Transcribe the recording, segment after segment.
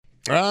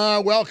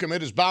Welcome.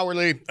 It is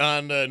Bowerly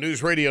on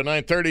News Radio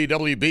 930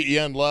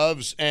 WBEN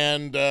Loves.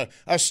 And a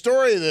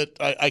story that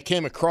I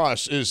came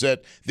across is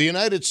that the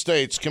United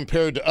States,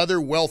 compared to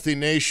other wealthy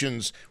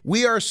nations,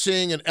 we are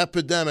seeing an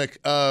epidemic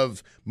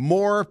of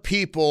more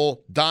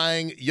people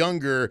dying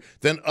younger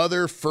than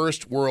other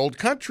first world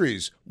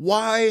countries.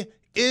 Why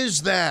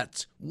is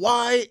that?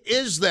 Why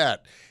is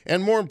that?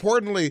 And more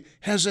importantly,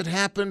 has it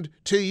happened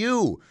to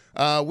you?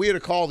 We had a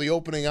call the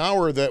opening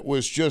hour that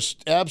was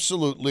just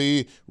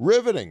absolutely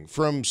riveting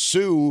from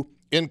Sue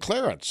in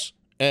Clarence.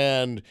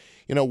 And,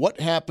 you know, what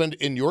happened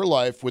in your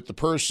life with the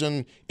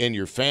person in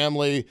your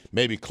family,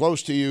 maybe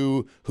close to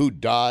you, who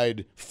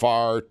died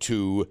far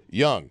too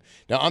young?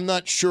 Now, I'm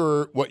not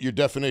sure what your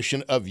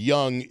definition of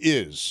young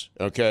is,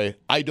 okay?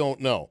 I don't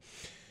know.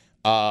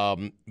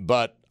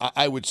 But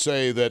I would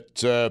say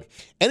that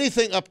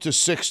anything up to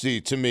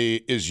 60 to me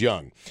is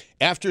young.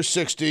 After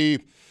 60,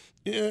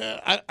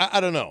 I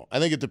don't know. I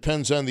think it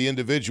depends on the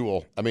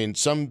individual. I mean,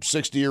 some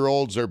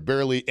 60-year-olds are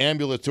barely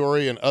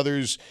ambulatory and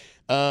others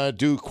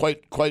do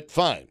quite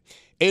fine.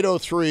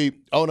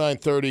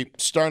 803-0930,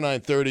 star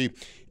 930,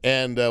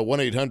 and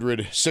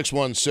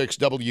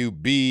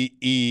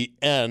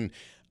 1-800-616-WBEN.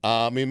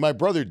 I mean, my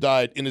brother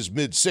died in his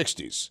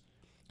mid-60s.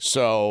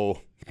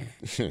 So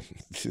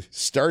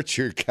start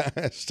your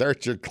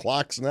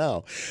clocks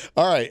now.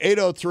 All right,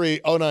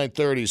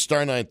 803-0930, star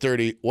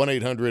 930,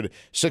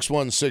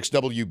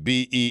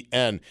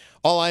 1-800-616-WBEN.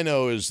 All I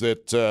know is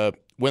that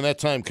when that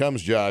time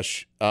comes,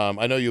 Josh,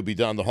 I know you'll be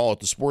down the hall at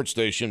the sports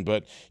station,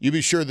 but you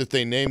be sure that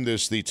they name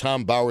this the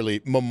Tom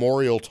Bowerly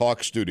Memorial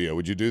Talk Studio.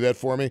 Would you do that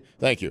for me?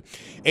 Thank you.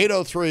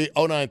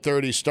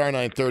 803-0930, star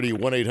 930,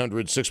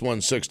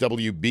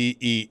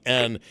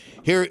 1-800-616-WBEN.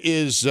 Here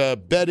is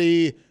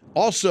Betty,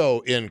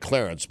 also in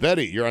Clarence.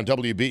 Betty, you're on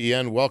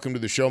WBEN. Welcome to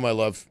the show, my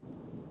love.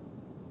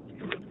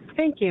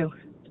 Thank you.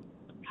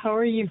 How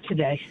are you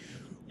today?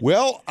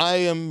 Well, I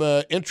am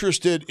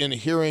interested in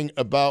hearing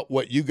about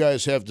what you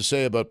guys have to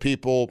say about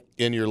people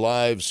in your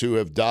lives who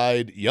have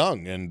died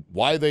young and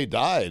why they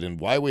died and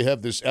why we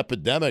have this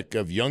epidemic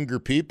of younger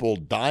people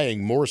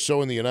dying more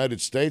so in the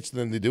United States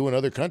than they do in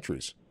other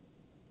countries.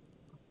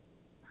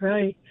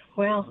 Right.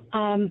 Well,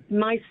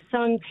 my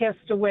son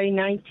passed away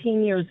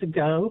 19 years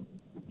ago.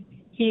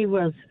 He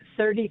was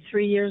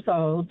 33 years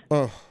old,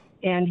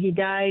 and he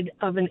died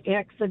of an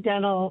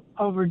accidental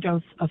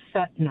overdose of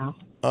fentanyl.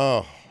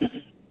 Oh.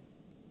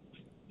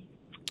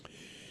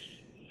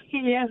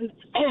 Yes,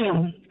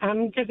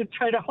 I'm going to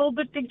try to hold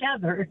it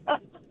together.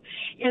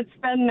 It's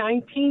been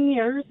 19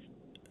 years,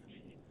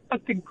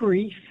 but the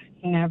grief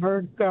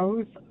never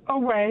goes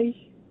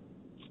away.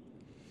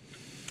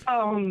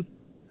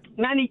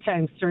 Many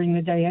times during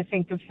the day, I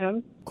think of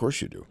him. Of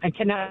course you do. I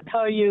cannot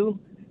tell you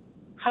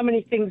how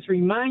many things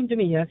remind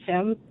me of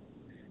him.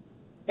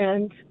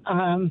 And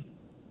I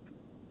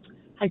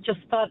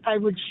just thought I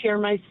would share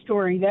my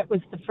story. That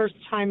was the first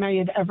time I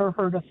had ever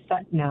heard of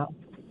fentanyl.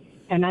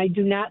 And I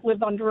do not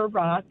live under a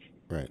rock.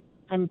 Right.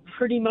 I'm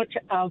pretty much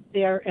out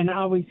there and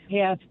always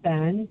have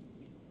been.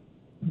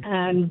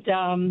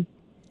 And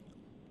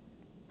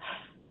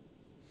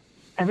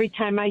every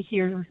time I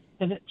hear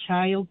that a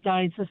child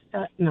dies of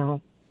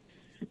fentanyl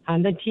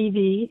on the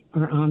TV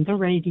or on the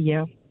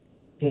radio,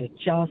 it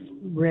just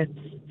rips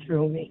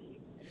through me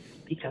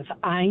because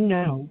I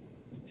know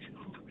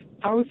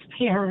those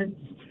parents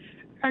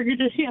are going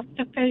to have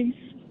to face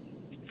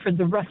for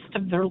the rest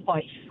of their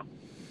life.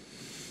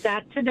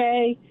 Not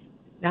today,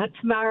 not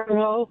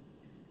tomorrow,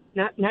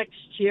 not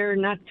next year,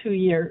 not 2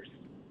 years.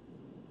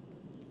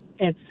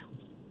 It's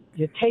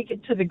you take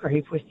it to the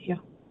grave with you.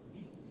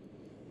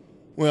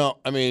 Well,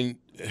 I mean,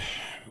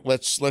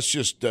 let's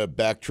just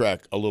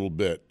backtrack a little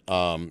bit.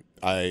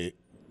 I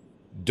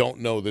don't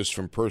know this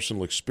from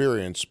personal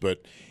experience,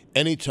 but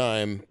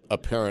anytime a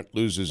parent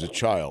loses a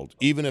child,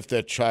 even if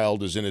that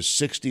child is in his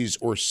 60s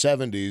or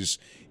 70s,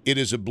 it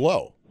is a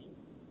blow.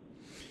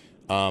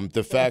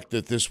 The fact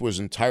that this was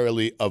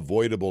entirely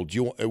avoidable,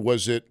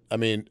 was it, I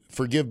mean,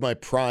 forgive my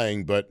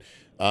prying, but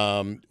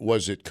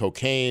was it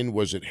cocaine?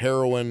 Was it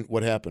heroin?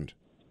 What happened?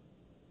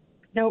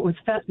 No, it was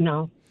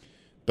fentanyl.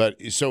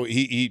 But so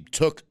he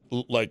took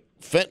like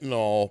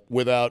fentanyl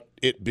without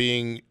it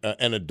being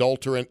an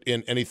adulterant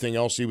in anything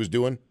else he was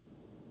doing?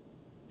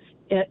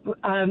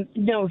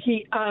 No,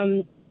 he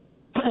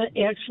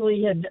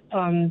actually had,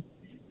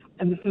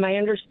 my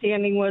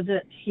understanding was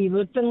that he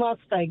lived in Las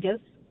Vegas.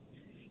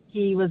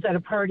 He was at a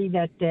party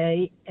that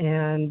day,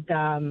 and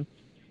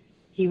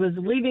he was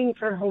leaving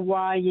for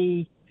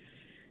Hawaii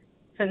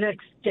the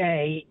next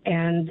day,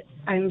 and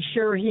I'm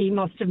sure he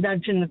must have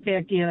mentioned the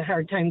fact he had a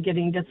hard time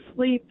getting to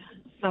sleep.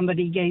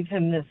 Somebody gave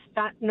him this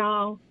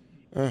fentanyl.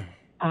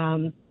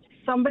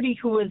 Somebody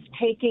who was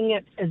taking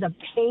it as a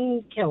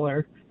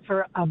painkiller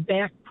for a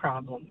back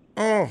problem.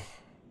 And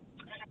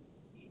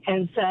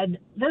said,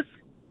 this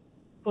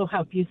will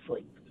help you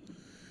sleep.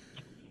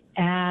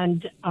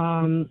 And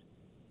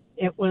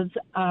it was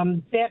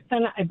back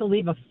then, I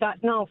believe, a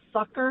fentanyl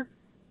sucker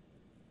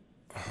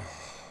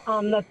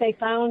that they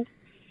found.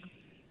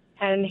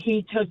 And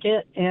he took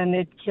it, and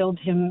it killed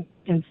him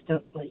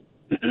instantly.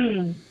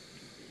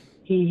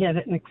 He had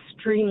an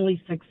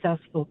extremely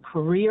successful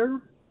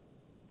career.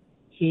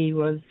 He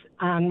was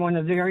on one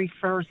of the very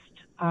first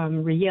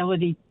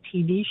reality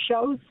TV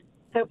shows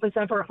that was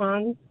ever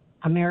on,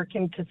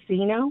 American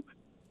Casino.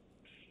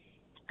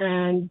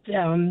 And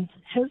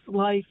his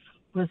life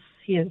was,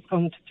 he had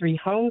owned 3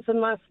 homes in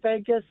Las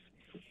Vegas.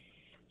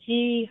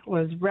 He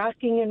was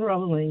rocking and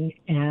rolling,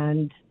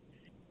 and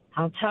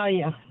I'll tell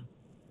you,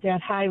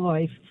 that high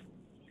life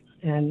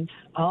and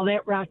all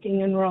that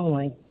rocking and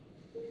rolling,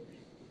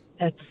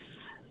 that's,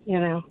 you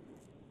know,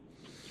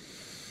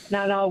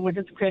 not all what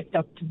it's cracked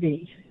up to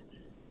be.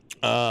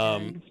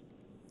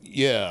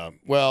 Yeah.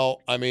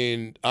 Well, I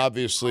mean,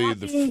 obviously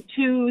Talking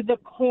to the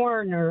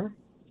coroner,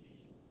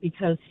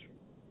 because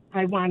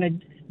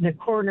the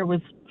coroner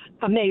was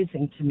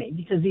amazing to me,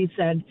 because he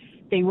said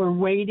they were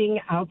waiting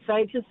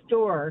outside his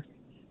door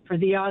for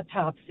the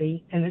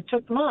autopsy, and it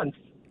took months.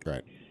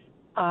 Right.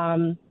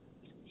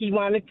 He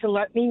wanted to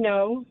let me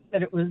know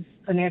that it was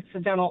an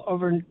accidental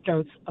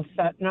overdose of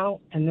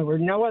fentanyl, and there were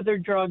no other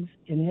drugs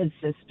in his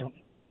system.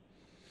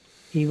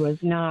 He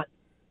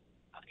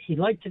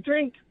liked to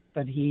drink,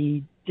 but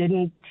he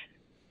didn't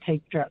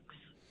take drugs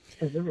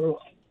as a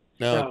rule.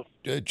 Now,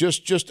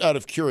 just out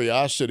of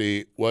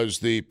curiosity, was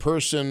the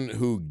person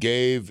who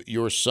gave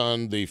your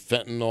son the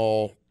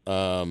fentanyl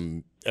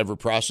ever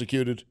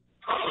prosecuted?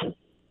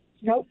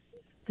 Nope.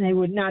 They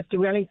would not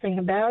do anything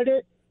about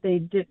it. They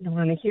didn't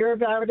want to hear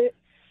about it.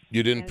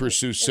 You didn't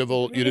pursue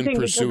civil. You didn't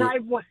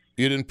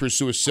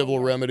pursue a civil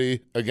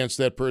remedy against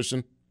that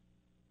person.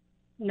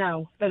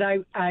 No, but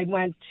I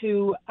went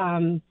to,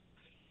 I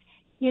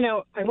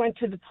went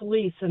to the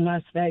police in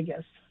Las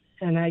Vegas,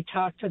 and I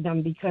talked to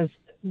them because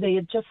they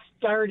had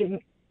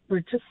were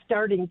just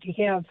starting to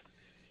have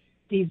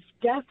these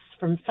deaths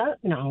from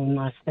fentanyl in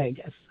Las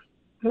Vegas.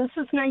 And this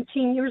is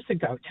 19 years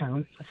ago,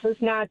 Tom. This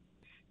is not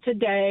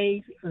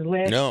today or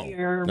last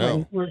year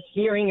when we're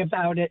hearing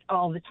about it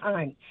all the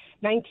time.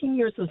 19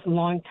 years is a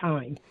long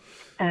time.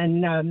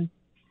 And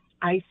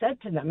I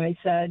said to them,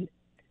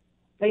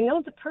 they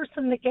know the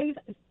person that gave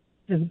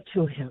them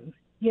to him.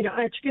 You know,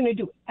 aren't you going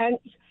to do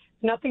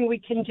nothing we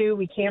can do?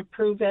 We can't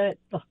prove it,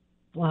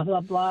 blah,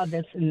 blah, blah,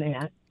 this and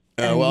that.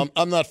 Well,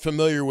 I'm not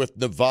familiar with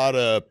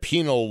Nevada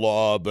penal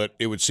law, but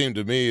it would seem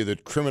to me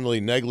that criminally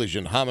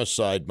negligent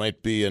homicide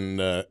might be an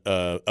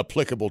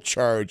applicable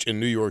charge in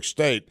New York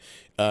State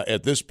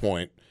at this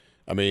point.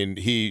 I mean,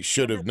 he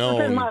should have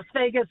known. In Las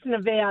Vegas,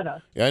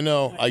 Nevada. I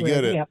know. I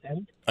get it.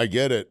 I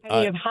get it.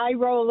 And you have high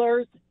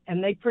rollers,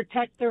 and they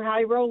protect their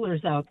high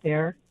rollers out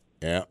there.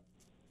 Yeah.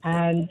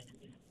 And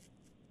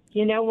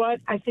you know what?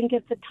 I think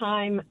at the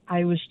time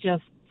I was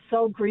just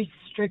so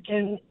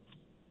grief-stricken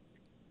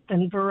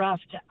and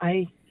bereft.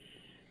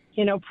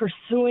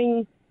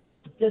 Pursuing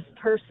this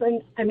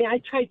person. I mean,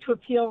 I tried to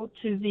appeal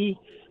to the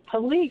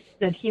police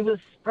that he was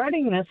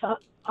spreading this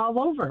all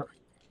over,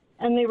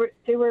 and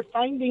they were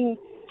finding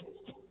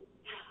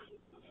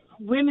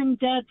women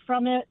dead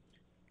from it.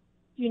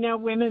 You know,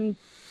 women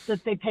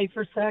that they pay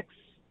for sex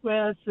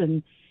with,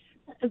 and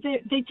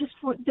they just,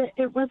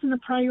 it wasn't a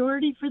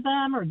priority for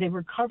them, or they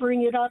were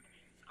covering it up.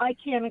 I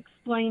can't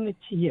explain it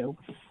to you.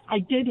 I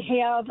did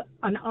have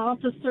an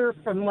officer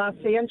from Los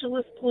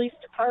Angeles Police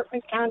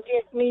Department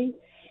contact me,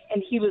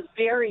 and he was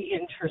very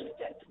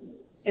interested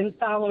in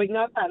following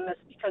up on this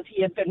because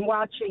he had been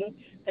watching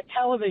the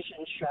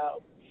television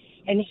show,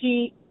 and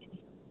he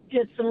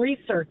did some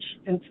research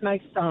into my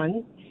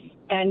son,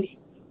 and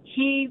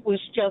he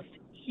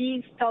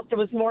felt there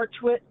was more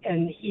to it,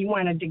 and he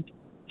wanted to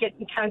get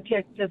in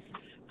contact. This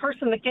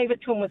person that gave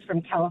it to him was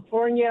from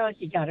California.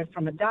 He got it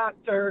from a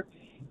doctor.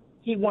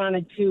 He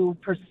wanted to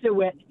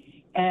pursue it.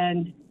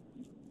 And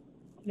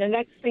the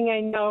next thing I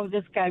know,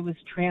 this guy was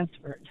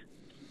transferred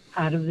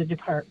out of the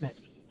department.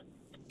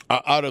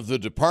 Out of the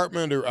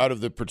department or out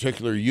of the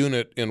particular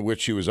unit in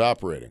which he was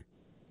operating?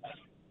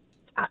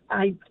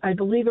 I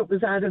believe it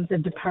was out of the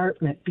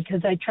department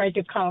because I tried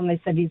to call and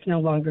they said he's no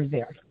longer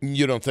there.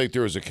 You don't think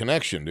there was a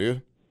connection, do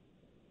you?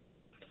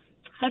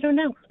 I don't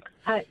know.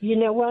 You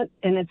know what?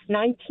 And it's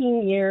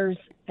 19 years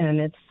and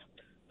it's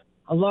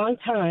a long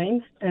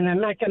time. And I'm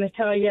not going to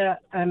tell you,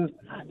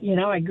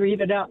 I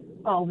grieve it up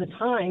all the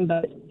time,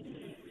 but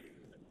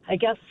I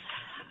guess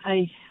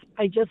I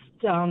just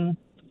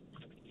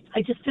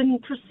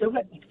didn't pursue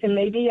it, and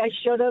maybe I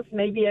should have.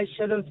 Maybe I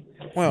should have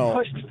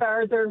pushed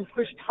farther and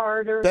pushed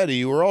harder. Betty,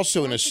 you were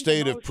also in a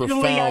state of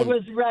profound. I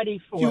was ready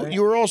for it.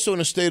 You were also in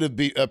a state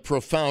of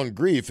profound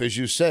grief, as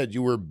you said.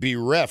 You were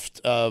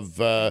bereft of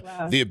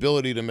the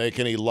ability to make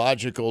any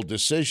logical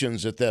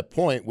decisions at that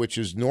point, which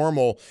is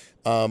normal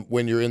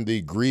when you're in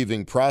the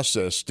grieving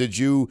process. Did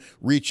you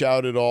reach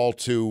out at all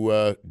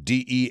to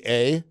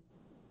DEA?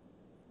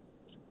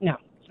 No.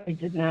 I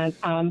did not.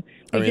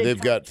 They've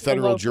got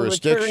federal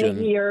jurisdiction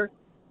here.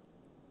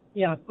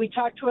 Yeah, we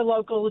talked to a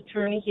local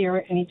attorney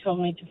here, and he told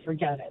me to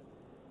forget it.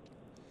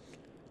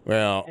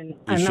 Well, and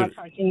I'm not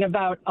talking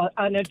about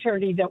an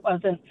attorney that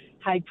wasn't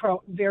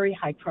very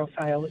high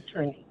profile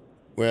attorney.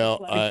 Well,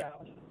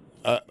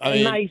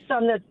 my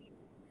son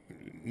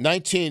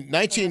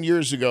 19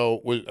 years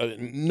ago, was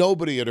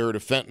nobody had heard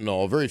of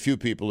fentanyl. Very few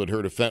people had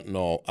heard of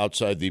fentanyl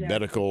outside the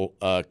medical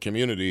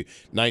community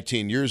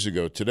 19 years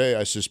ago. Today,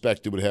 I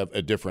suspect it would have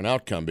a different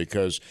outcome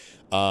because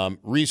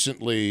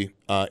recently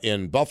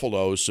in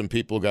Buffalo, some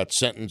people got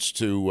sentenced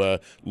to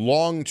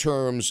long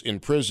terms in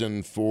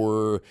prison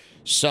for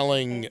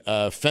selling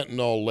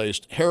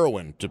fentanyl-laced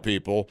heroin to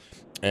people.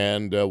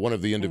 And one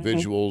of the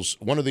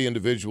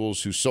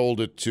individuals who sold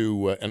it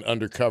to an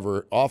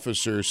undercover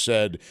officer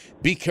said,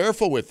 "Be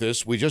careful with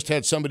this. We just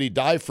had somebody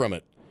die from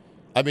it."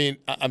 I mean,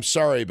 I'm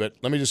sorry, but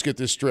let me just get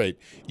this straight.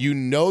 You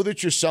know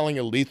that you're selling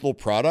a lethal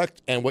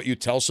product, and what you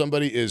tell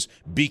somebody is,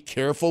 "Be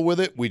careful with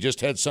it. We just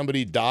had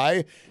somebody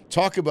die."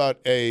 Talk about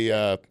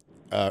a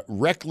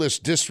reckless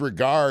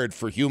disregard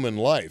for human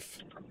life.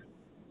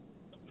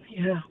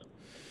 Yeah.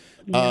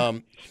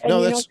 No,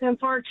 the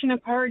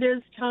unfortunate part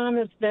is, Tom,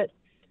 is that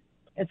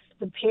it's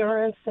the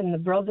parents and the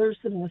brothers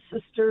and the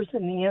sisters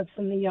and the aunts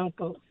and the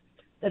uncles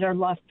that are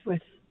left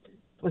with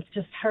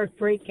just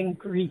heartbreak and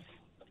grief.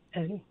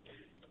 And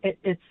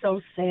it's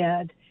so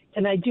sad.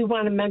 And I do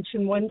want to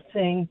mention one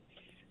thing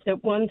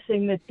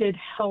that did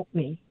help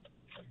me,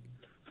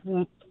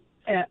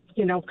 a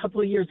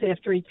couple of years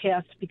after he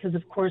passed, because,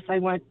 of course, I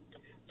went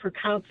for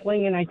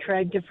counseling and I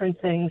tried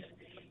different things.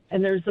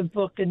 And there's a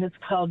book, and it's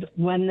called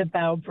When the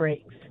Bough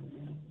Breaks.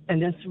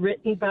 And it's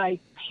written by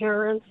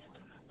parents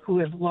who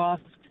have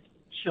lost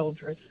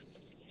children.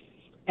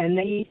 And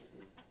they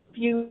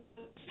view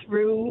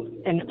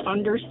through and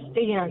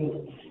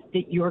understand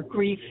that your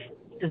grief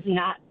is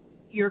not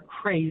you're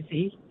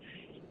crazy.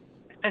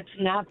 It's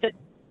not that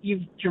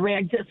you've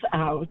dragged us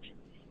out.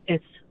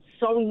 It's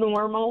so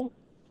normal.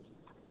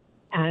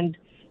 And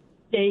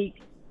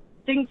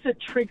things that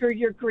trigger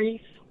your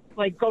grief,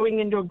 like going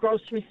into a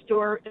grocery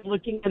store and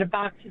looking at a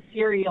box of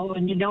cereal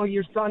and you know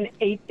your son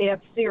ate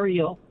that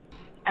cereal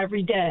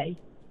every day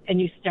and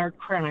you start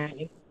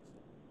crying.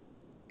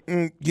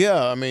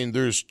 Yeah, I mean,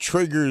 there's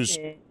triggers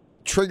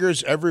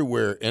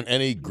everywhere in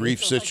any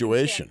grief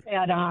situation. If I can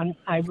pass that on,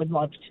 I would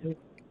love to.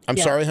 I'm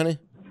sorry, honey?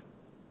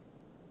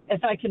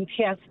 If I can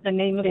pass the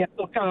name of that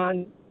book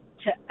on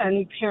to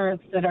any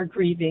parents that are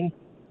grieving,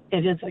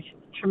 it is a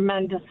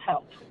tremendous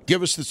help.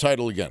 Give us the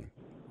title again.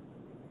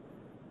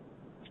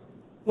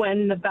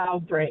 When the Bough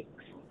Breaks.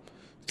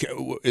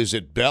 Is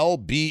it Bell,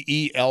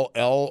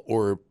 B-E-L-L,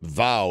 or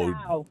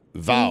Vow?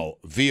 Vow,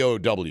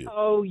 V-O-W.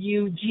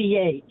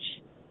 O-U-G-H.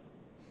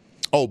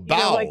 Oh,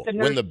 bow, like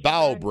when the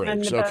bow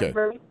breaks. Okay.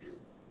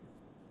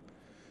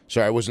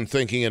 Sorry, I wasn't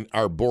thinking in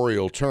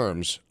arboreal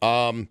terms.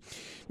 No,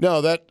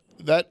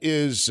 that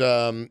is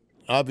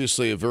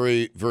obviously a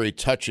very, very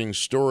touching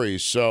story.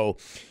 So,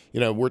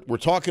 we're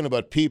talking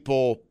about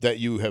people that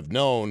you have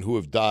known who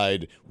have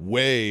died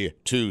way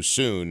too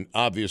soon.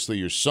 Obviously,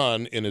 your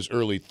son in his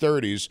early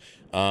 30s.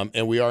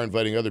 And we are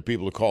inviting other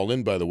people to call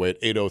in, by the way,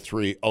 at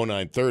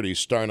 803-0930,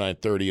 star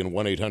 930, and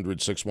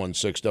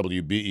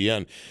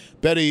 1-800-616-WBEN.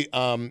 Betty,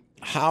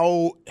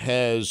 how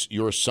has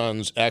your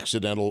son's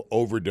accidental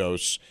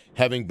overdose,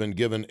 having been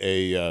given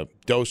a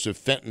dose of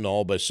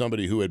fentanyl by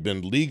somebody who had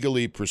been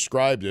legally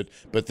prescribed it,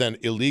 but then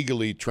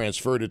illegally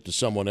transferred it to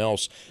someone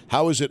else,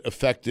 how has it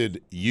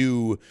affected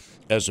you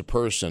as a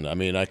person? I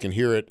mean, I can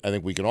hear it. I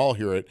think we can all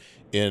hear it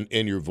in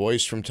your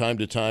voice from time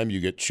to time. You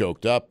get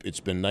choked up. It's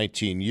been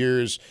 19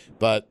 years,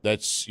 but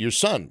that's your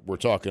son we're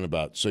talking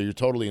about, so you're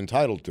totally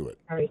entitled to it.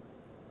 All right.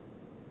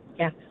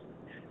 Yeah.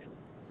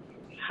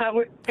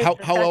 How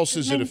else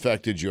has it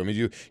affected you? I mean,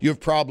 you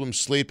have problems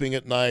sleeping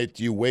at night.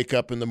 Do you wake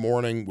up in the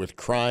morning with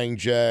crying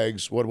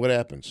jags? What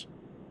happens?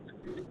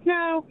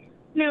 No,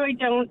 I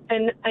don't,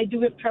 and I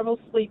do have trouble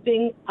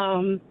sleeping.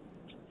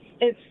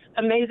 It's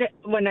amazing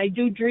when I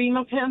do dream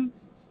of him.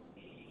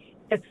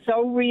 It's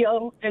so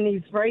real, and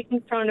he's right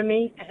in front of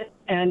me,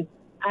 and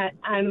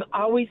I'm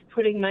always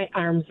putting my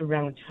arms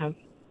around him.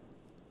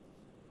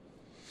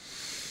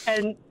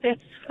 And that's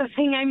the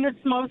thing I miss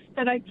most,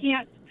 that I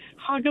can't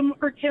hug him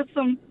or kiss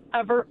him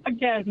ever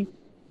again.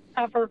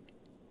 Ever.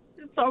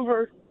 It's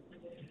over.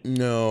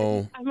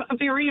 No. I'm a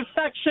very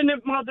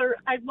affectionate mother.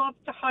 I love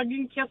to hug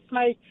and kiss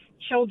my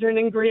children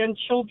and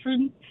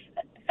grandchildren.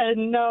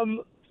 And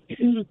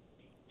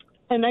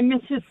and I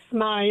miss his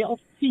smile.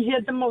 He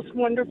had the most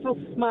wonderful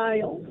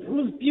smile. It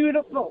was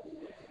beautiful.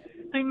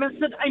 I miss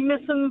it. I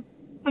miss him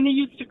when he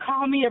used to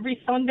call me every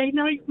Sunday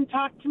night and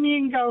talk to me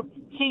and go,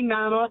 "Hey,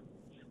 Mama,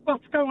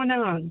 what's going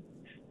on?"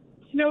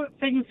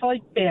 Things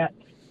like that.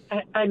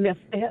 I miss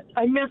that.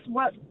 I miss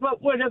what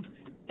would have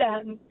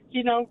been,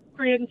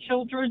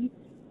 grandchildren,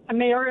 a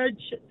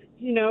marriage,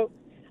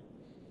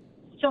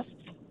 just,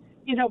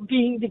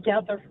 being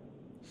together.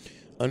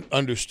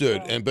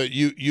 Understood. But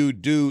you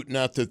do,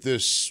 not that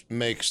this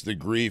makes the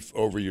grief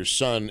over your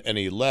son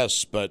any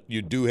less, but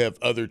you do have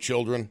other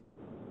children?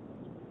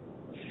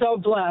 So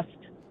blessed.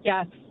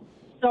 Yes.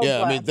 So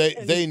yeah, blessed. I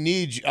mean, they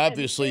need you.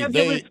 Obviously,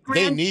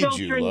 they need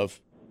you, love.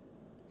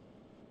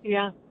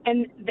 Yeah,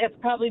 and that's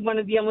probably one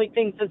of the only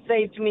things that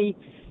saved me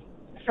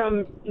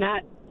from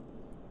not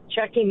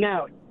checking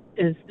out,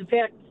 is the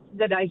fact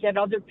that I had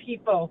other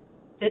people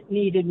that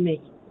needed me.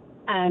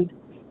 And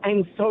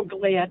I'm so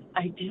glad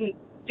I didn't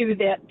do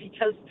that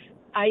because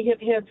I have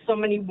had so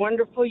many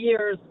wonderful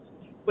years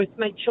with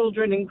my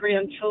children and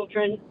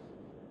grandchildren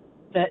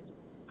that,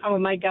 oh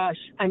my gosh,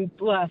 I'm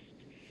blessed.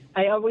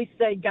 I always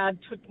say God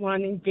took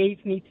one and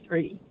gave me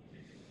three.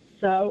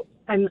 So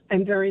I'm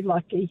very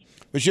lucky.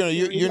 But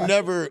you're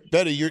never,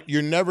 Betty.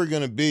 You're never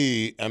going to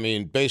be. I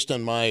mean, based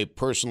on my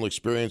personal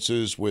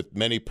experiences with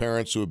many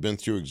parents who have been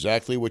through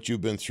exactly what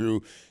you've been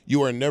through,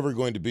 you are never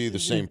going to be the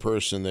same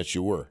person that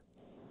you were.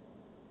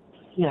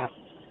 Yeah.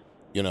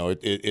 You know,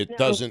 it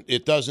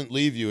doesn't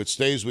leave you. It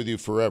stays with you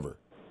forever.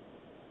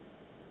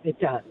 It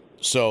does.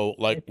 So,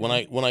 like when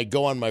I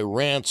go on my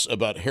rants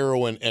about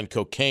heroin and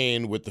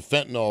cocaine with the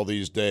fentanyl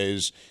these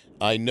days,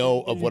 I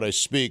know of what I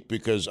speak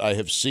because I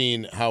have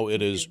seen how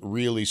it has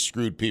really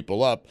screwed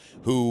people up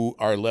who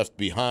are left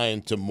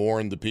behind to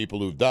mourn the people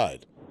who've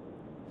died.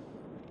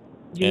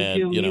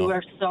 You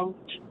are so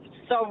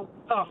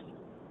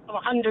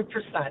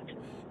 100%.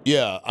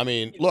 Yeah, I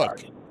mean,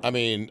 look, I'm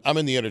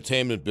in the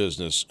entertainment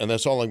business, and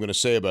that's all I'm going to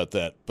say about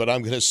that. But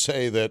I'm going to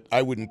say that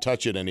I wouldn't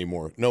touch it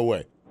anymore. No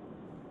way.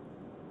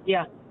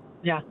 Yeah.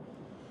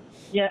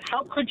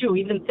 How could you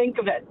even think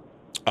of it?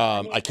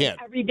 I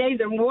can't. Every day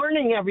they're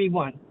warning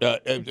everyone.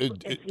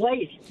 It's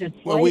late.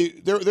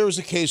 There was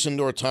a case in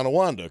North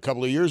Tonawanda a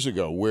couple of years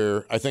ago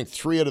where I think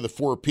 3 out of the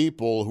 4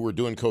 people who were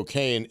doing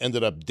cocaine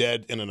ended up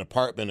dead in an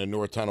apartment in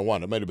North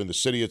Tonawanda. It might have been the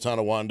city of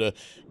Tonawanda,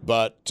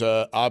 but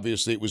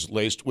obviously it was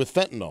laced with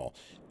fentanyl.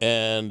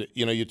 And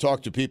you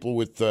talk to people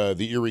with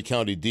the Erie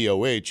County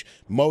DOH.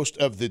 Most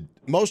of the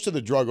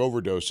drug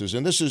overdoses,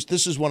 and this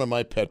is one of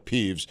my pet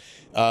peeves.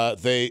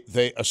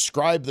 They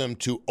ascribe them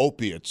to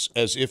opiates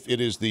as if it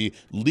is the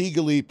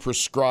legally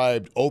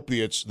prescribed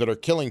opiates that are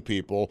killing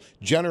people.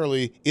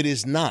 Generally, it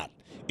is not.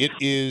 It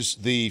is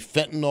the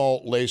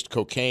fentanyl-laced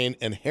cocaine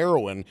and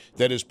heroin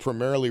that is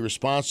primarily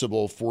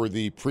responsible for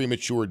the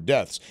premature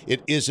deaths.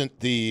 It isn't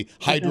the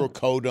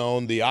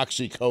hydrocodone, the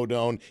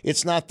oxycodone.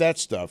 It's not that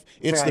stuff.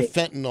 It's the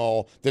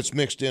fentanyl that's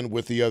mixed in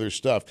with the other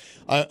stuff.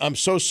 I'm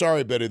so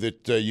sorry, Betty,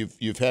 that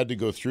you've had to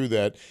go through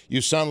that.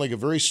 You sound like a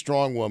very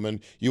strong woman.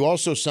 You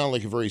also sound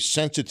like a very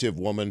sensitive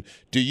woman.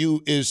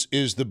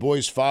 Is the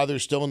boy's father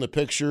still in the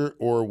picture,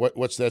 or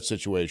what's that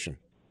situation?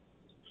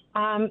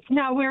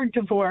 No, we're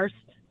divorced.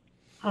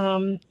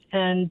 And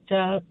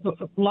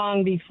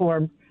long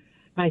before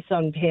my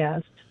son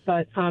passed,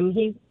 but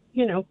he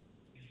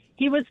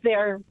was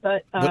there.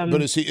 But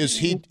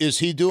is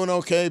he doing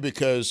okay?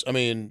 Because I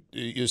mean,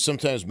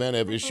 sometimes men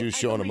have issues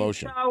showing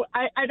emotion. So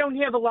I don't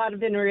have a lot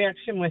of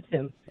interaction with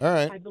him. All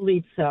right, I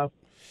believe so.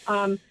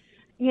 I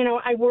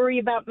worry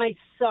about my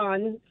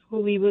son,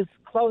 who he was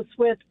close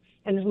with,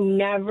 and who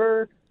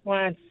never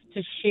wants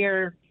to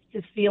share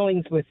his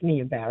feelings with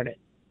me about it,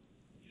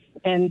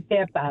 and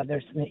that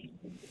bothers me.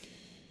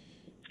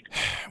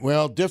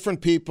 Well,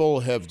 different people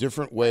have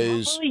different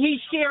ways. Hopefully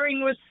he's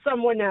sharing with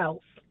someone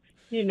else,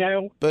 But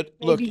maybe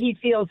look, he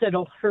feels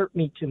it'll hurt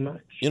me too much.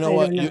 You know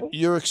what?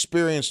 You're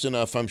experienced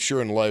enough, I'm sure,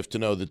 in life to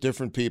know that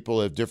different people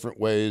have different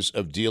ways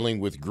of dealing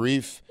with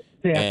grief,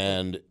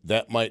 and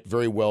that might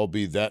very well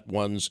be that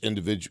one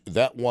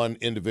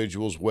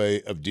individual's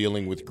way of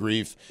dealing with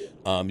grief.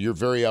 You're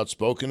very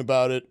outspoken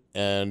about it,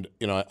 and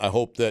I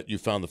hope that you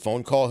found the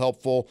phone call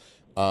helpful.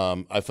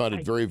 I found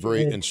it very,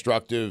 very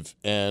instructive,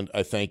 and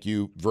I thank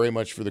you very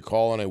much for the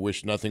call, and I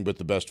wish nothing but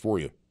the best for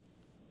you.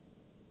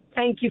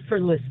 Thank you for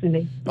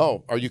listening.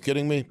 Oh, are you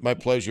kidding me? My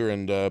pleasure,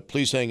 and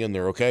please hang in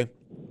there, okay?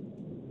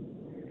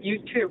 You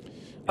too.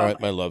 All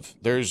right, my love.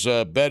 There's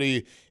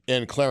Betty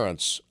in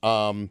Clarence.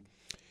 I'm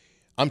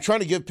trying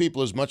to give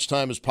people as much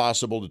time as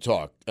possible to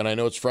talk, and I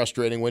know it's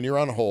frustrating when you're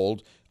on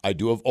hold. I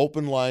do have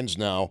open lines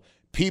now.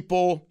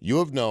 People you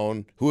have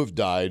known who have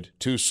died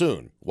too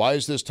soon. Why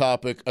is this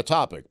topic a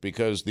topic?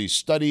 Because the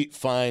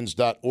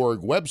studyfinds.org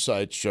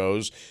website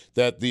shows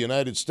that the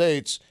United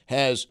States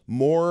has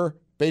more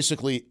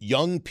basically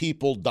young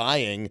people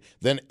dying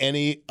than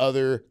any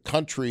other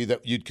country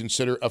that you'd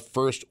consider a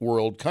first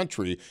world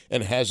country.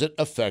 And has it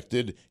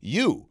affected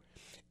you?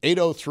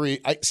 803.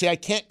 I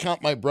can't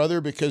count my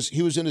brother because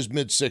he was in his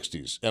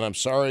mid-60s. And I'm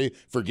sorry,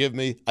 forgive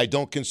me, I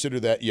don't consider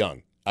that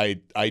young.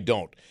 I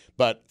don't.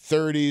 But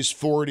 30s,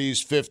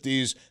 40s,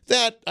 50s,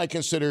 that I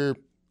consider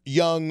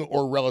young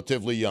or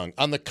relatively young,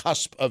 on the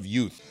cusp of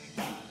youth.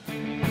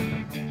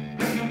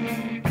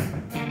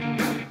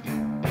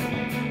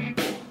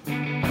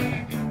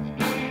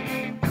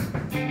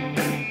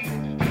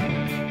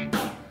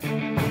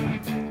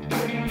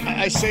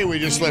 I say we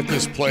just let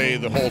this play,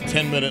 the whole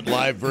 10-minute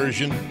live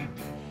version.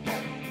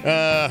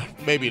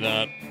 Maybe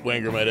not.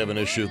 Wanger might have an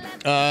issue.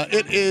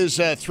 It is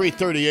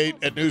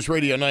 3:38 at News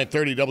Radio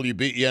 930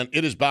 WBEN.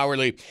 It is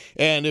Bowerly.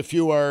 And if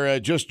you are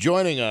just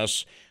joining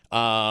us,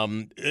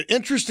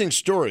 interesting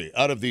story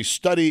out of the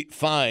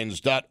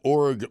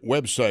studyfinds.org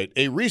website.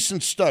 A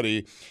recent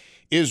study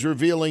is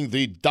revealing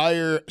the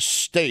dire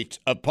state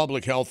of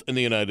public health in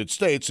the United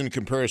States in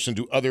comparison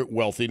to other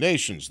wealthy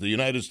nations. The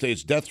United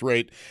States death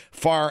rate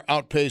far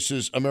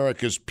outpaces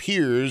America's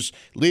peers,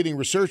 leading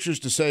researchers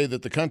to say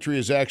that the country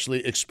is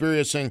actually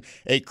experiencing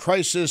a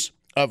crisis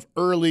of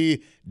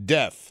early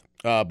death.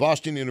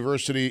 Boston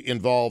University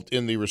involved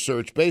in the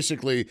research.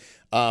 Basically,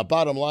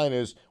 bottom line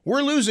is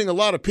we're losing a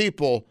lot of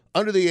people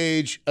under the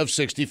age of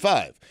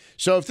 65.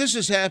 So if this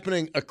is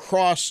happening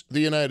across the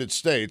United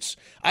States,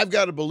 I've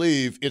got to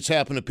believe it's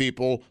happened to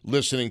people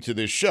listening to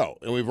this show.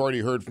 And we've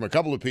already heard from a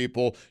couple of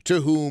people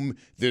to whom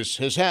this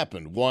has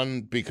happened.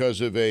 One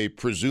because of a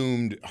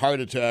presumed heart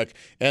attack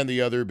and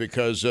the other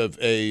because of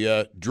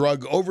a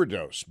drug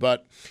overdose.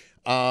 But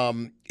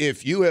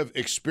if you have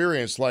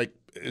experienced like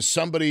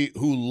somebody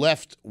who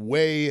left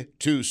way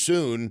too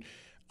soon,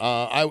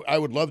 I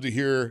would love to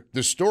hear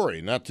the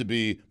story, not to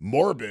be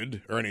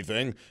morbid or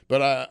anything,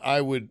 but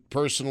I would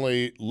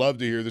personally love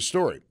to hear the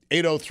story.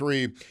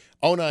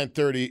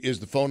 803-0930 is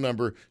the phone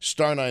number,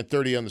 star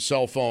 930 on the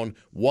cell phone,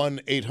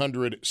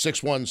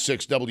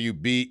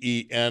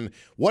 1-800-616-WBEN.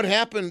 What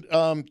happened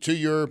to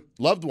your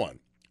loved one?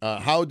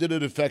 How did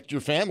it affect your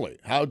family?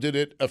 How did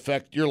it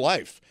affect your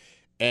life?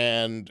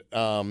 And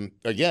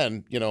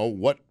again, you know,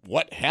 what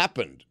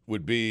happened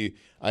would be,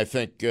 I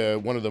think,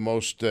 one of the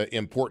most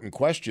important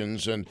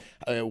questions. And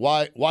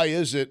why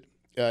is it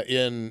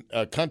in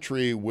a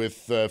country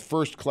with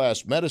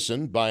first-class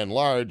medicine, by and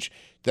large,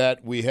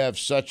 that we have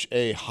such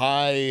a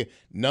high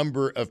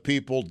number of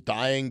people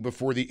dying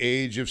before the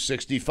age of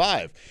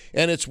 65?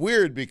 And it's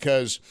weird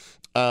because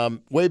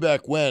way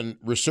back when,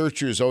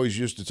 researchers always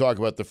used to talk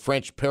about the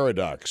French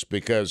paradox,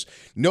 because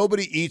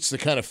nobody eats the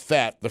kind of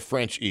fat the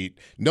French eat.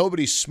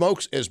 Nobody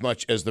smokes as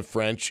much as the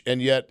French,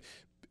 and yet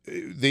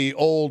the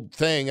old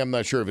thing, I'm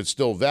not sure if it's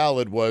still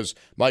valid, was,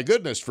 my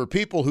goodness, for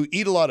people who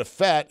eat a lot of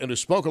fat and who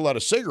smoke a lot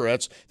of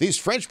cigarettes, these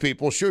French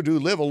people sure do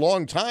live a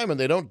long time and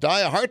they don't die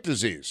of heart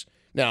disease.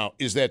 Now,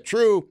 is that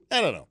true? I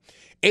don't know.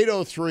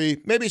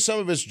 803, maybe some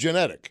of it's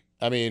genetic.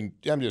 I mean,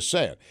 I'm just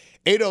saying.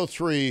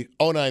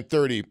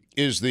 803-0930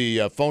 is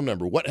the phone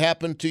number. What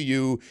happened to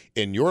you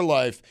in your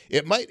life?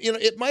 It might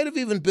have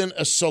even been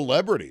a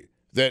celebrity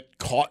that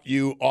caught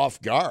you off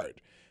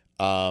guard.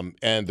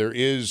 And there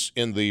is,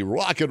 in the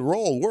rock and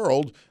roll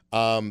world,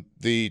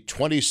 the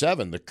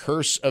 27, the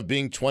curse of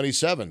being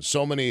 27.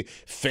 So many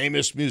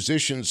famous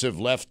musicians have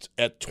left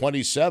at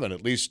 27.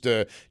 At least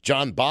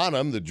John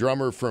Bonham, the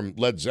drummer from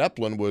Led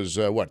Zeppelin, was,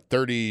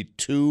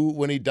 32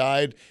 when he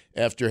died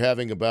after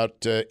having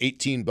about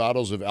 18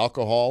 bottles of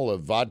alcohol,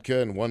 of vodka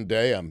in one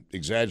day. I'm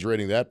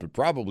exaggerating that, but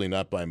probably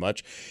not by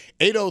much.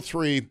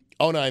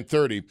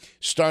 803-0930,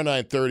 star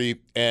 930,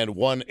 and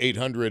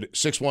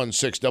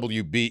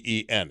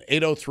 1-800-616-WBEN.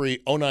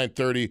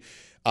 803-0930.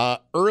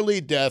 Early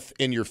death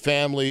in your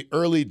family,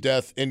 early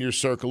death in your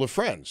circle of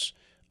friends.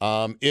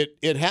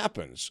 It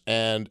happens,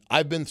 and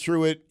I've been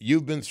through it.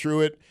 You've been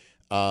through it.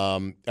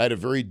 I had a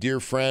very dear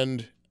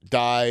friend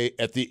die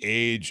at the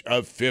age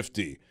of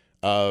 50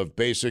 of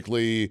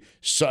basically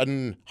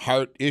sudden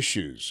heart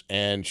issues,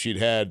 and she'd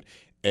had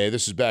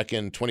this is back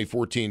in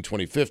 2014,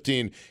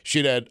 2015.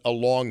 She'd had a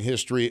long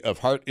history of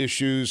heart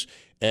issues,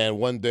 and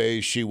one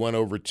day she went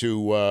over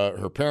to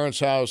her parents'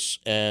 house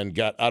and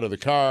got out of the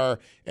car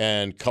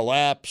and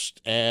collapsed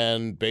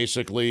and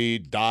basically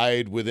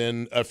died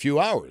within a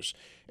few hours.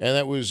 And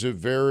that was a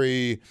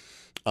very,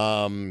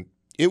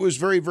 it was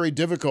very, very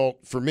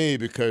difficult for me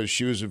because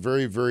she was a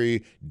very,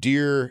 very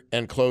dear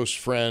and close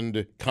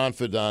friend,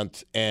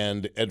 confidant,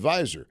 and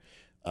advisor.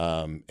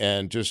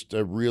 And just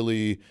a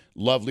really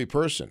lovely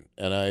person.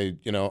 And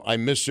I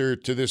miss her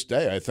to this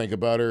day. I think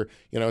about her,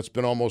 it's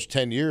been almost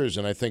 10 years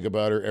and I think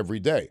about her every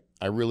day.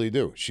 I really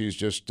do. She's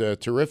just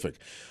terrific.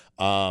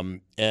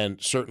 And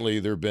certainly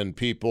there have been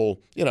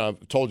people,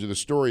 I've told you the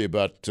story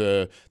about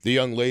the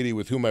young lady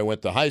with whom I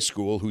went to high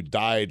school who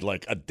died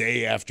like a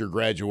day after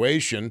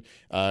graduation.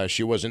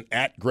 She wasn't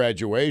at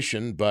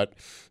graduation, but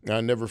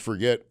I'll never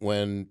forget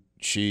when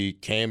she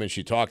came and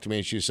she talked to me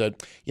and she said,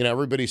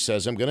 everybody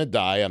says I'm going to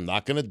die. I'm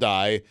not going to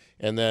die.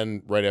 And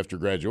then right after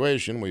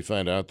graduation, we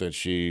find out that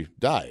she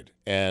died.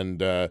 And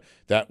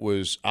that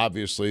was tough.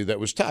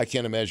 I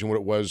can't imagine what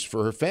it was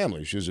for her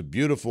family. She was a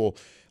beautiful,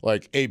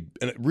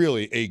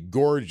 really a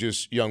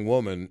gorgeous young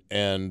woman.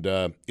 And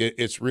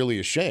it's really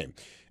a shame.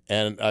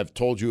 And I've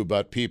told you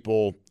about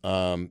people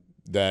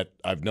that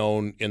I've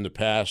known in the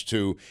past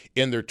who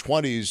in their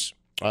 20s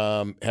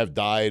have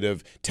died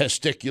of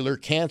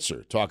testicular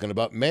cancer, talking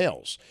about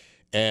males.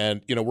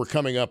 And, we're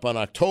coming up on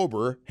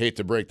October. Hate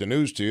to break the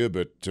news to you,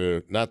 but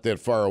not that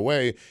far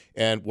away.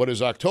 And what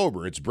is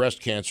October? It's Breast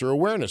Cancer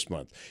Awareness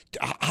Month.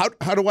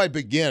 How do I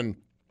begin,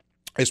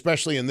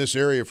 especially in this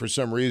area for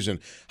some reason,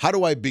 how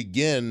do I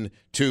begin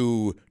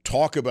to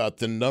talk about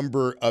the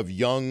number of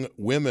young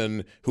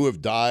women who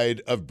have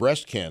died of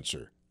breast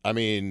cancer? I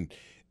mean,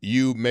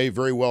 you may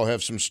very well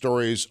have some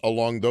stories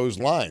along those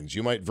lines.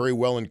 You might very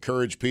well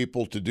encourage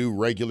people to do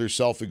regular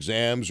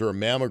self-exams or a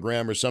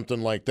mammogram or something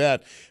like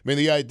that. I mean,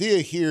 the idea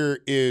here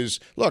is,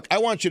 look, I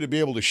want you to be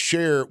able to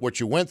share what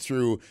you went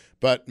through,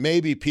 but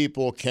maybe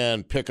people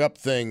can pick up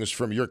things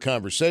from your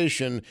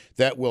conversation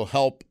that will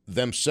help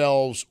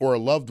themselves or a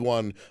loved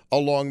one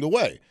along the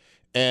way.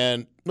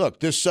 And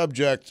look, this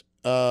subject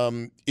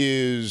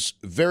is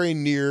very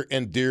near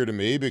and dear to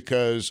me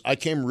because I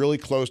came really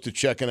close to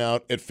checking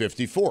out at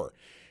 54.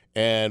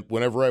 And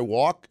whenever I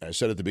walk, I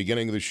said at the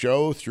beginning of the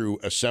show, through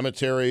a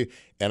cemetery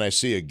and I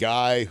see a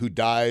guy who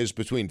dies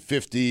between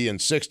 50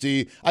 and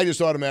 60, I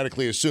just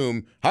automatically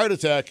assume heart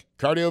attack,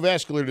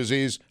 cardiovascular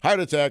disease, heart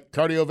attack,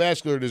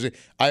 cardiovascular disease.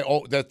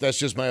 That's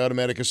just my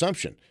automatic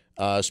assumption,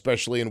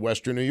 especially in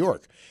Western New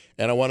York.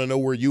 And I want to know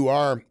where you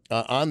are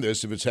on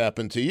this if it's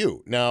happened to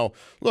you. Now,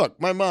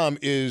 look, my mom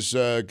is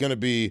going to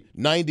be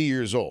 90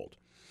 years old.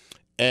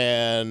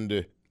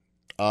 And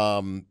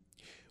I've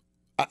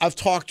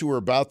talked to her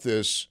about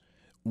this.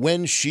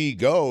 When she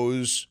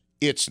goes,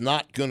 it's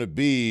not going to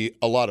be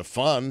a lot of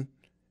fun.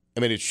 I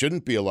mean, it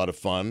shouldn't be a lot of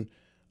fun.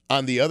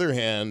 On the other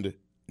hand,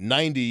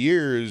 90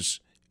 years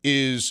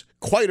is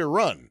quite a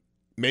run.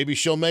 Maybe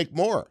she'll make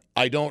more.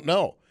 I don't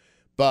know.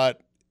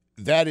 But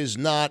that is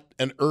not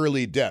an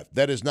early death.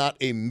 That is not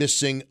a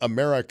missing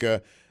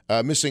American.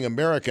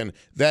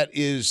 That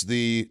is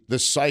the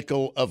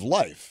cycle of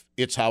life.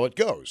 It's how it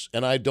goes.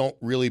 And I don't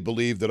really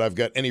believe that I've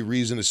got any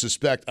reason to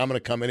suspect I'm going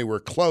to come anywhere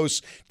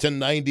close to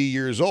 90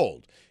 years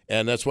old.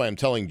 And that's why I'm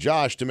telling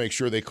Josh to make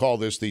sure they call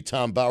this the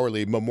Tom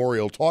Bauerle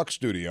Memorial Talk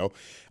Studio.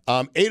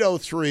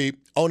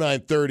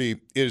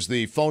 803-0930 is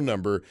the phone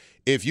number.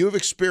 If you have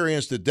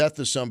experienced the death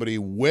of somebody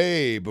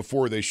way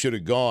before they should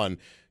have gone,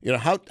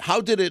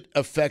 how did it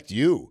affect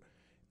you?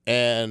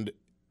 And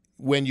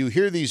when you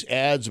hear these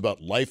ads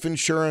about life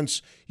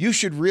insurance, you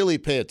should really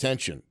pay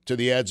attention to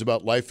the ads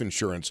about life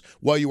insurance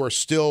while you are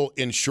still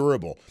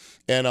insurable.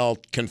 And I'll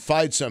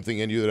confide something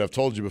in you that I've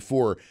told you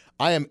before.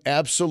 I am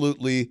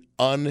absolutely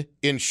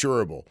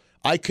uninsurable.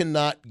 I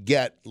cannot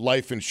get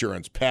life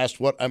insurance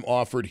past what I'm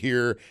offered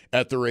here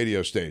at the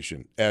radio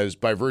station, as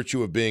by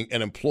virtue of being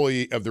an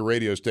employee of the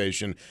radio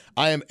station.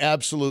 I am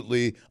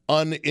absolutely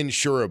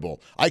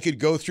uninsurable. I could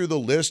go through the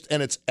list,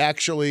 and it's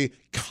actually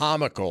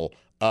comical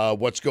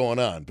what's going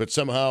on. But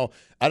somehow,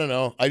 I don't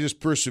know, I just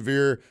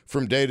persevere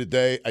from day to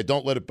day. I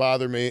don't let it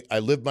bother me. I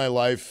live my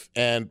life,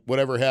 and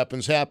whatever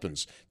happens,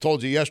 happens.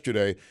 Told you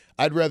yesterday,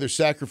 I'd rather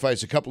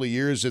sacrifice a couple of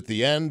years at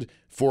the end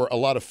for a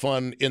lot of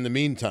fun in the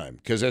meantime,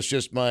 because that's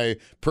just my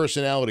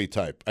personality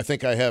type. I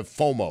think I have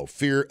FOMO,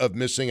 fear of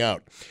missing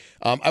out.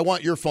 I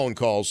want your phone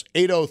calls.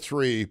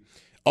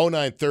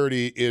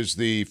 803-0930 is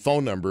the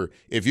phone number.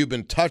 If you've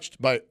been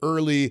touched by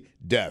early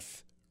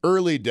death.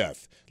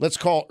 Let's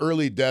call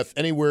early death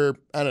anywhere,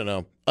 I don't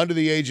know, under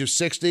the age of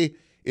 60.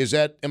 Is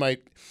that, am I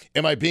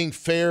being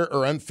fair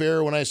or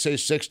unfair when I say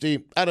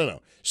 60? I don't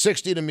know.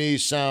 60 to me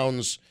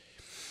sounds,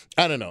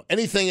 I don't know.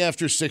 Anything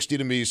after 60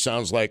 to me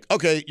sounds like,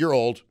 okay, you're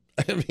old.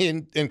 I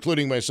mean,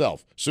 including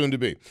myself, soon to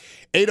be.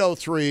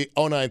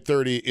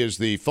 803-0930 is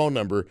the phone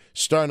number.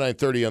 Star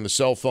 930 on the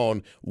cell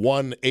phone,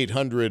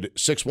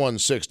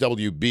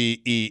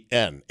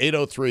 1-800-616-WBEN.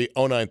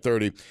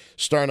 803-0930,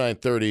 star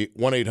 930,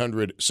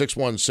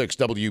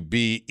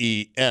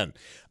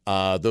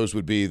 1-800-616-WBEN. Those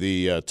would be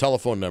the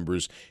telephone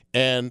numbers.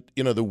 And,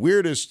 the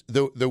weirdest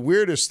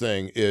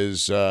thing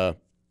is, I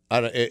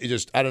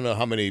don't know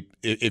how many,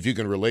 if you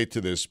can relate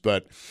to this,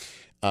 but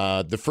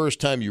the first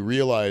time you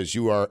realize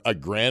you are a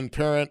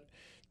grandparent,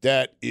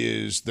 that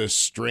is the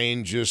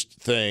strangest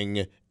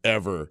thing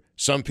ever.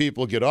 Some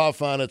people get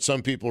off on it.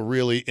 Some people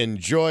really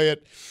enjoy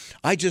it.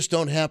 I just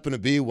don't happen to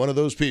be one of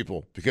those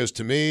people, because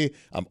to me,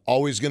 I'm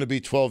always going to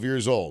be 12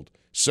 years old.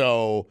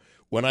 So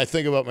when I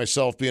think about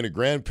myself being a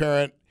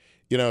grandparent,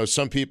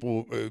 some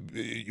people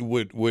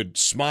would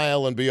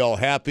smile and be all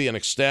happy and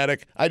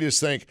ecstatic. I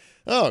just think,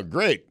 oh,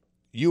 great.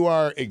 You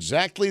are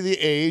exactly the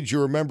age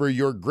you remember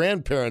your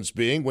grandparents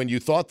being when you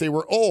thought they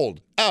were old.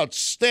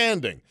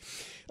 Outstanding.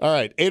 All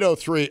right,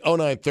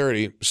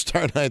 803-0930,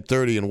 star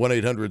 930, and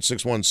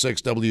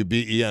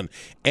 1-800-616-WBEN.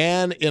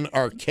 Ann in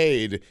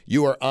Arcade,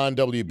 you are on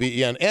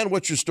WBEN. Ann,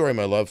 what's your story,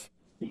 my love?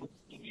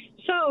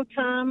 So,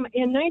 Tom,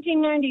 in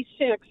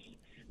 1996,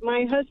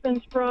 my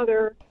husband's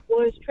brother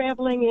was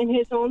traveling in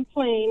his own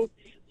plane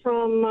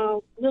from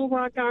Little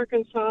Rock,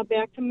 Arkansas,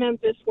 back to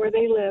Memphis, where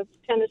they live,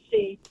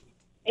 Tennessee.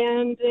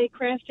 And they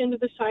crashed into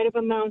the side of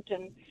a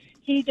mountain.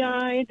 He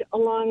died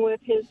along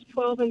with his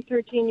 12 and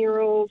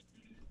 13-year-old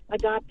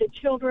adopted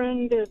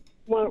children that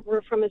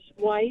were from his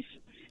wife,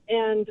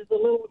 and the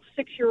little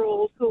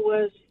 6-year-old who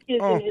was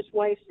his and his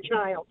wife's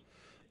child.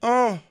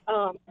 Yeah,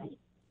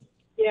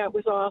 it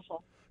was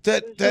awful.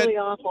 It was really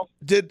awful.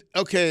 Did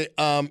the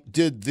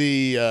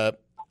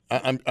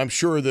I'm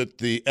sure that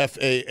the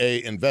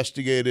FAA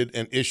investigated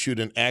and issued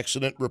an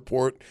accident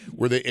report.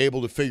 Were they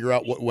able to figure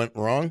out what went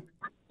wrong?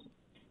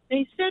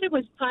 They said it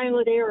was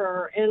pilot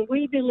error, and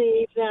we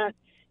believe that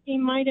he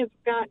might have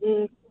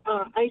gotten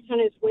ice on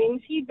his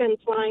wings. He'd been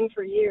flying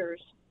for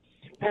years,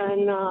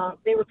 and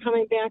they were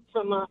coming back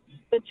from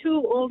the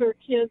two older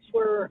kids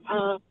were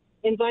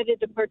invited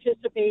to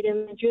participate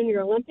in the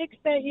Junior Olympics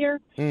that year,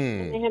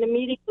 and they had a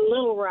meeting in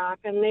Little Rock,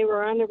 and they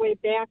were on their way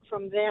back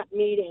from that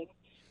meeting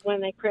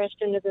when they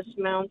crashed into this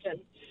mountain.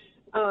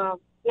 Now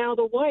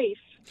the wife.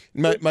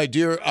 My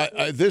dear,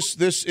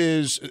 this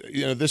is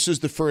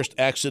the first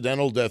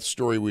accidental death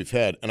story we've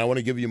had, and I want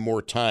to give you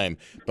more time,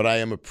 but I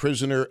am a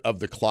prisoner of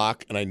the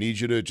clock, and I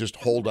need you to just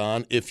hold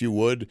on, if you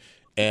would,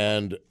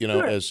 And, you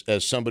know, as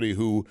somebody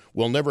who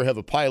will never have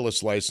a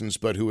pilot's license,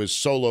 but who has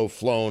solo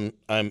flown,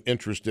 I'm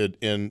interested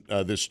in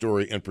this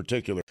story in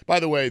particular. By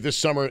the way, this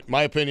summer,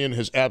 my opinion,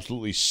 has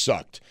absolutely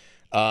sucked.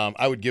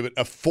 I would give it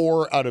a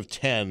 4 out of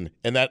 10,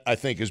 and that, I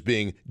think, is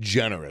being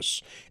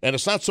generous. And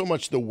it's not so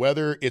much the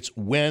weather, it's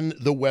when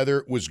the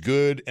weather was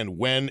good and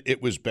when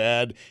it was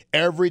bad.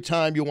 Every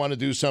time you want to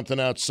do something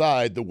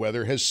outside, the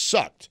weather has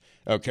sucked.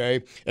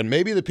 Okay, and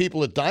maybe the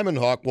people at Diamond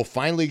Hawk will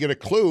finally get a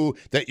clue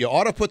that you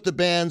ought to put the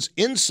bands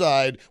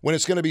inside when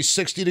it's going to be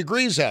 60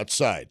 degrees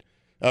outside.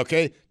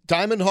 Okay,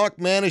 Diamond Hawk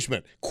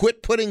management,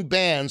 quit putting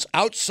bands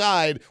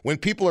outside when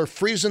people are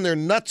freezing their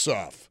nuts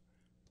off.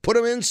 Put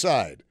them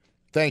inside.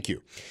 Thank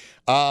you.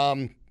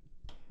 That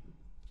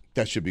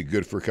should be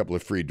good for a couple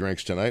of free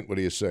drinks tonight. What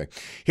do you say?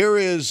 Here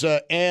is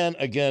Ann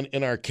again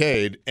in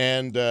Arcade.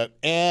 And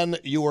Ann,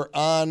 you are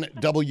on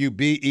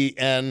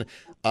WBEN.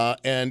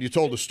 And you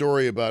told a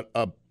story about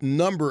a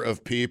number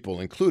of people,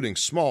 including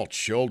small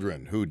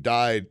children, who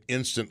died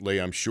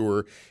instantly, I'm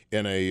sure,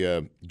 in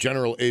a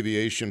general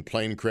aviation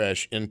plane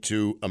crash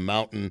into a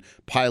mountain,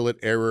 pilot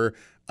error.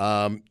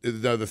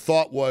 The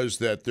thought was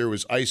that there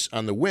was ice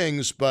on the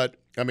wings, but,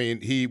 I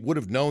mean, he would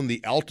have known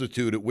the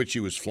altitude at which he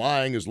was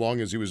flying as long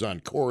as he was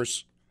on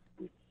course.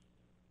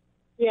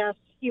 Yes,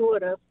 he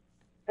would have.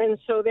 And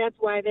so that's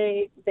why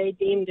they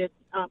deemed it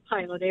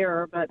pilot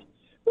error, but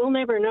we'll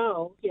never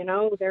know, you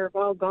know, they're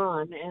all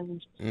gone.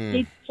 And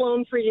he'd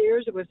flown for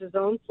years. It was his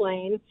own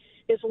plane.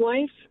 His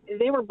wife,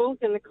 they were both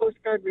in the Coast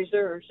Guard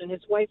Reserves, and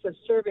his wife was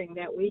serving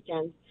that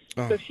weekend,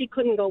 so she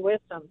couldn't go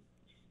with them.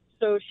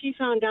 So she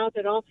found out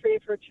that all 3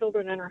 of her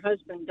children and her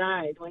husband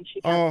died when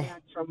she got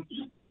back from.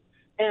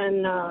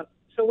 And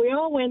so we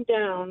all went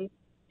down,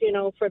 you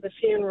know, for the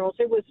funerals.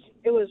 It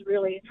was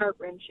really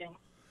heart-wrenching.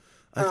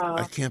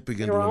 I can't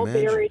begin to imagine.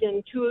 They were all buried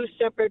in 2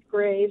 separate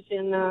graves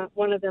in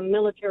one of the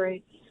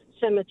military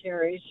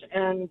cemeteries.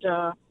 And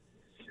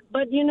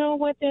but you know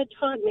what that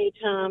taught me,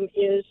 Tom,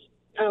 is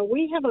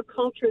we have a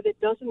culture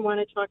that doesn't want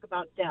to talk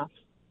about death.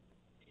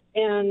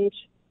 And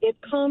it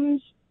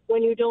comes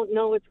when you don't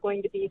know it's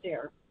going to be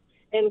there.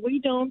 And we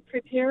don't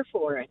prepare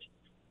for it.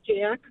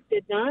 Jack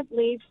did not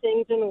leave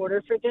things in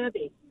order for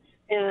Debbie.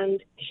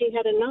 And she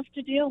had enough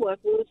to deal with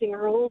losing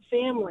her whole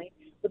family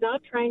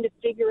without trying to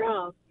figure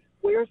out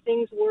where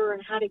things were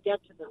and how to get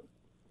to them.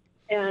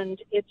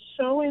 And it's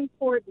so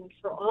important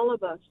for all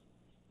of us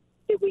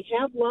that we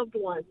have loved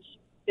ones,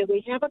 that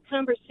we have a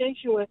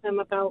conversation with them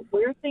about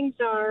where things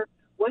are,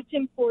 what's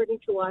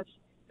important to us,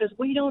 because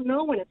we don't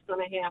know when it's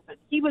going to happen.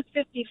 He was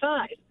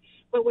 55,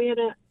 but we have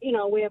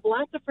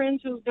lots of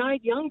friends who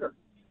died younger.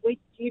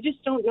 You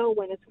just don't know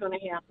when it's going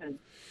to happen.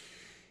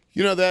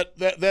 You know,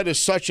 that is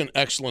such an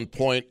excellent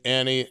point,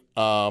 Annie.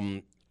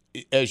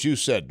 As you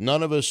said,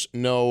 none of us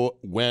know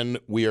when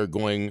we are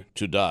going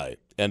to die.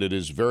 And it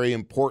is very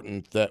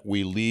important that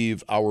we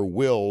leave our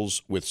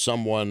wills with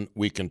someone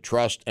we can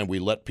trust, and we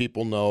let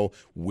people know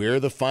where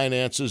the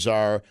finances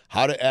are,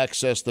 how to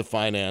access the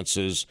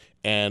finances,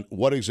 and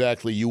what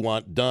exactly you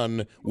want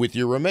done with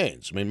your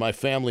remains. I mean, my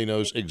family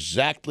knows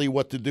exactly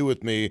what to do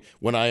with me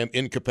when I am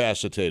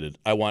incapacitated.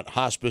 I want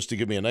hospice to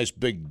give me a nice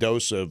big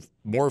dose of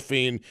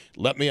morphine,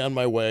 let me on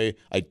my way.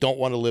 I don't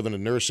want to live in a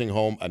nursing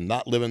home. I'm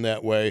not living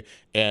that way.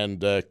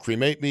 And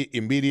cremate me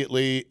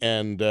immediately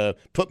and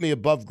put me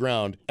above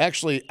ground.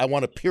 Actually, I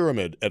want a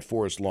pyramid at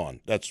Forest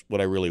Lawn. That's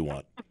what I really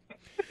want.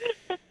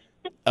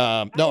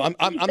 No,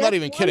 I'm not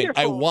even kidding.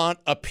 Wonderful. I want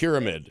a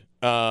pyramid.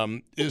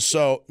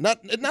 So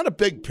not a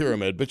big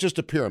pyramid, but just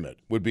a pyramid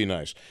would be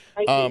nice.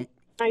 I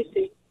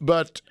see.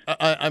 But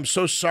I'm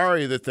so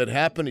sorry that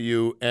happened to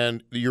you,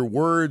 and your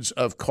words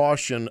of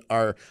caution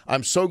are,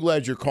 I'm so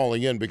glad you're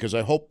calling in, because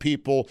I hope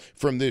people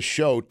from this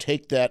show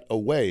take that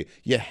away.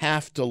 You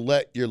have to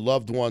let your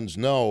loved ones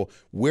know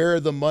where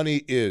the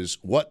money is,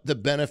 what the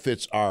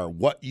benefits are,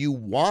 what you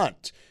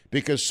want,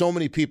 because so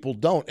many people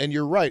don't. And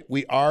you're right,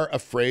 we are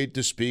afraid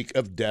to speak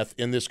of death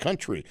in this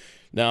country.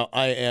 Now,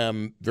 I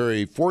am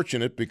very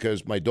fortunate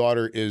because my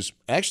daughter is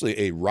actually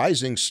a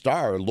rising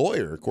star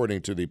lawyer,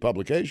 according to the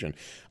publication.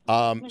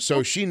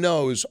 So she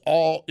knows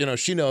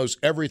she knows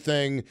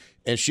everything,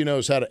 and she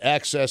knows how to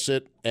access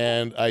it,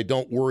 and I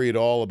don't worry at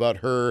all about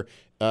her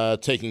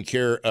taking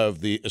care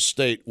of the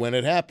estate when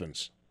it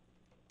happens.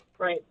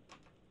 Right.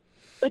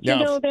 But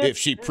now, if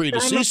she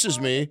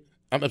predeceases me,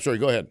 I'm sorry,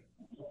 go ahead.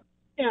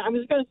 Yeah, I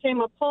was going to say I'm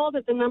appalled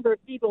at the number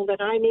of people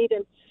that I meet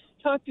and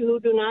talk to who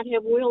do not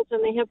have wills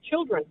and they have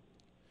children.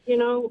 You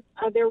know,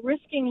 they're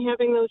risking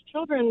having those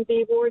children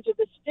be wards of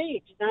the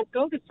state, not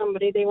go to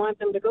somebody they want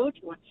them to go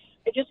to.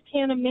 I just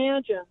can't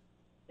imagine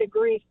the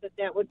grief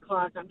that would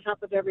cause on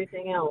top of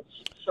everything else.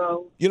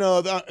 So, you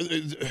know,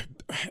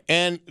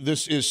 and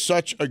this is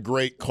such a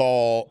great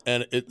call.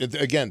 And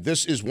again,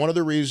 this is one of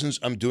the reasons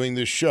I'm doing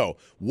this show.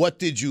 What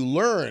did you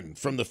learn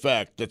from the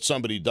fact that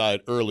somebody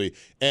died early?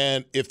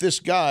 And if this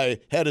guy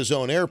had his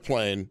own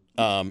airplane,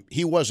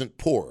 he wasn't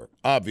poor,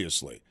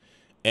 obviously.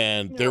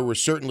 And there were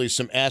certainly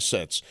some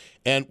assets.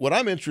 And what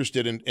I'm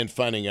interested in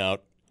finding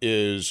out,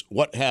 is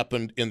what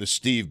happened in the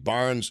Steve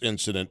Barnes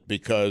incident,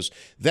 because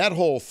that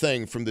whole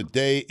thing from the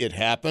day it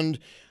happened,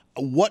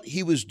 what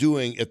he was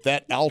doing at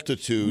that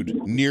altitude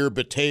near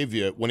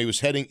Batavia when he was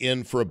heading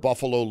in for a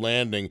Buffalo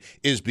landing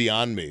is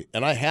beyond me.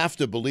 And I have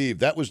to believe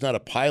that was not a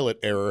pilot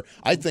error.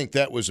 I think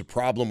that was a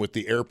problem with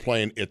the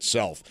airplane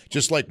itself.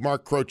 Just like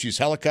Mark Croce's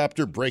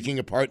helicopter breaking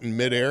apart in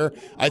midair,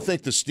 I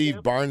think the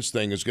Steve Barnes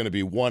thing is going to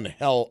be one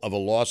hell of a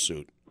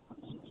lawsuit.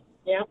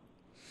 Yep.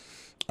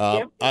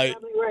 You're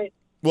probably right.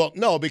 Well,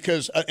 no,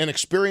 because an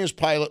experienced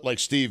pilot like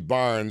Steve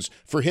Barnes,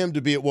 for him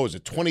to be at,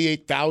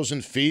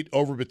 28,000 feet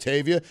over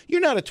Batavia?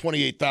 You're not at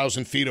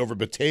 28,000 feet over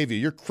Batavia.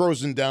 You're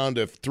cruising down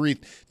to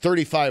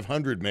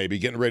 3,500 maybe,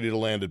 getting ready to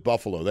land at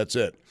Buffalo. That's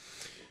it.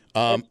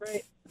 That's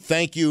right.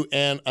 Thank you,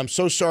 and I'm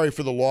so sorry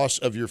for the loss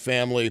of your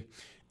family,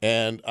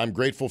 and I'm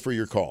grateful for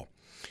your call,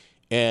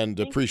 and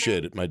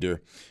appreciate it, my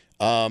dear.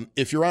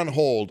 If you're on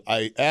hold,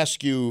 I'm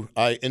asking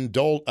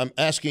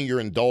your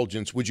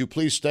indulgence. Would you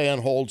please stay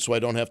on hold so I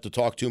don't have to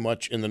talk too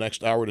much in the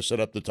next hour to set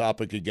up the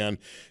topic again?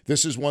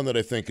 This is one that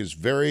I think is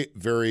very,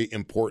 very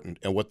important.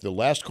 And what the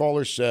last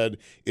caller said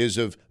is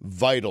of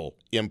vital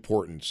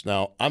importance.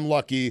 Now, I'm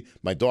lucky.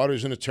 My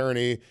daughter's an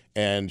attorney,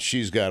 and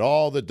she's got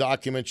all the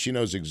documents. She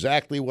knows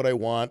exactly what I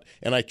want,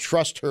 and I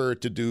trust her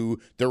to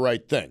do the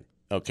right thing,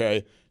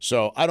 okay?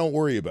 So I don't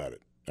worry about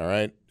it, all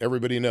right?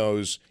 Everybody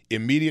knows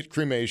immediate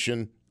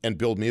cremation and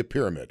build me a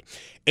pyramid.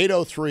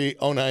 803-09.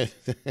 I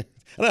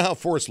don't know how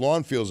Forrest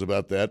Lawn feels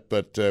about that,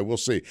 but we'll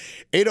see.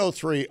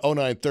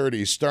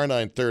 803-0930, star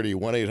 930,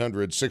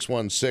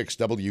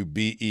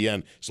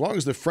 1-800-616-WBEN. As long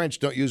as the French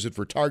don't use it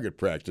for target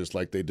practice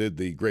like they did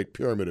the Great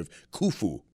Pyramid of Khufu.